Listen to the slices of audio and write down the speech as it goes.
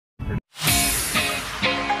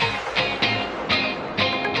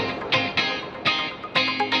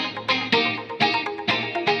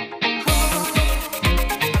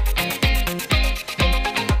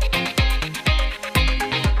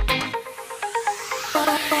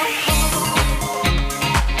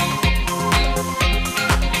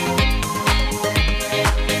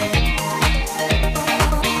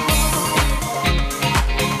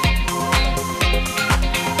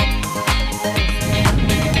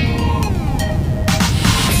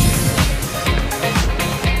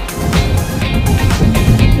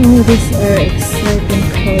Oh, these are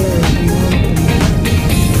exciting colors.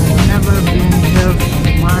 I've never been here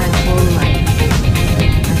for my whole life.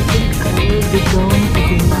 I think I will be going to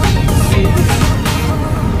be lucky to see this.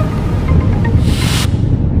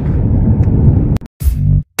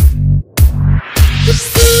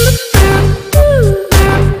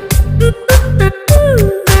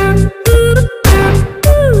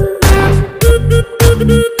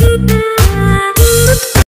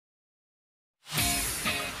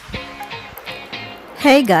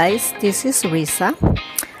 Hey guys, this is Riza,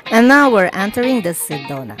 and now we're entering the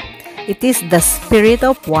Sedona. It is the spirit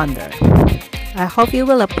of wonder. I hope you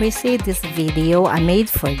will appreciate this video I made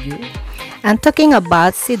for you. And talking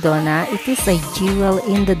about Sedona, it is a jewel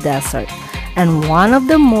in the desert and one of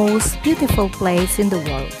the most beautiful places in the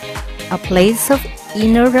world. A place of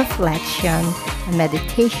inner reflection and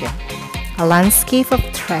meditation, a landscape of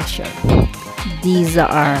treasure. These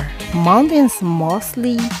are mountains,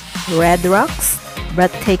 mostly red rocks,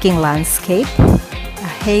 breathtaking landscape, a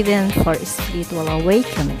haven for spiritual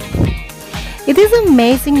awakening. It is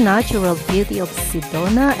amazing natural beauty of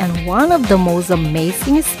Sedona and one of the most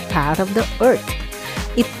amazing spots of the earth.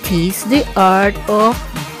 It is the art of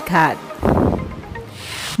God.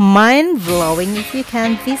 Mind-blowing. If you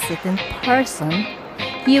can visit in person,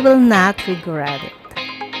 you will not regret it.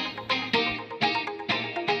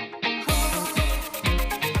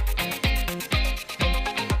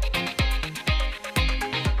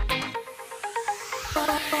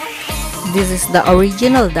 This is the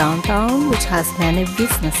original downtown, which has many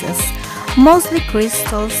businesses, mostly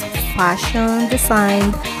crystals, fashion,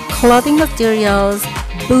 design, clothing materials,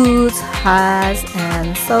 boots, hats,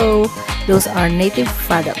 and so those are native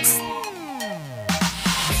products.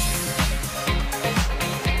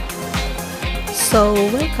 So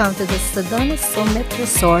welcome to the Sedona Summit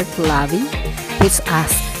Resort lobby, which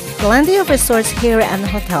has plenty of resorts here and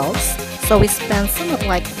hotels. So we spent somewhat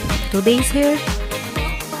like 2 days here.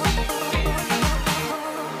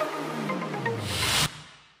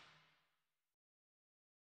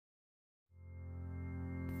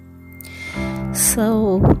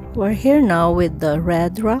 So we're here now with the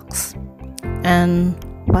red rocks, and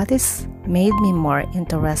what is made me more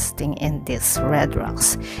interesting in these red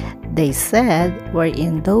rocks, they said were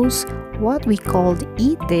in those what we called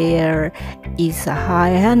ether is a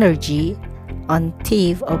high energy on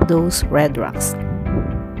tip of those red rocks.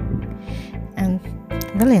 And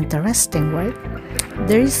really interesting, right?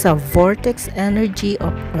 There is a vortex energy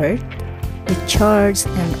of earth, the charged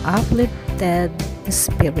and uplifted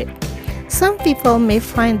spirit. Some people may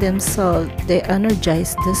find themselves they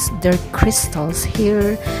energize their crystals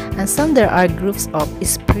here, and some there are groups of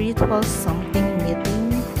spiritual something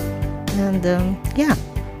meeting. And yeah,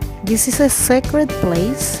 this is a sacred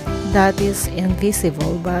place that is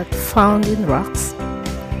invisible but found in rocks.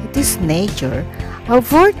 It is nature, a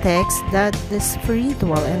vortex that the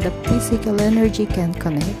spiritual and the physical energy can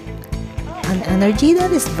connect, an energy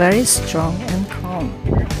that is very strong and calm.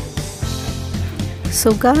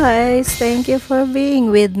 So guys, thank you for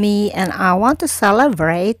being with me, and I want to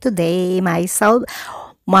celebrate today my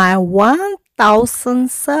 1,000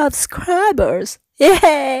 subscribers.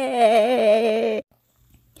 Yay!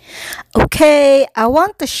 Okay, I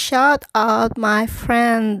want to shout out my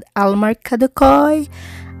friend Almar Kadukoy.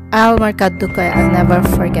 Almar Kadukoy, I'll never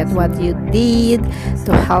forget what you did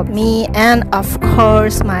to help me, and of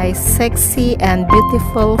course my sexy and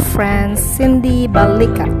beautiful friend Cindy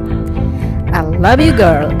Balika. I love you,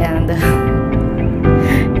 girl, and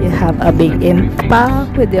you have a big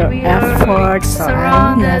impact with your efforts, so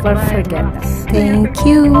I'll never forget that. Thank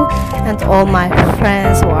you, and to all my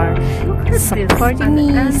friends who are supporting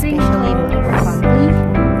me, especially my family.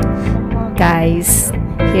 Guys,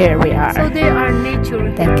 here we are. So they are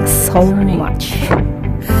nature. Thank you so much.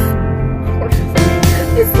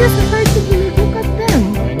 It's just hard to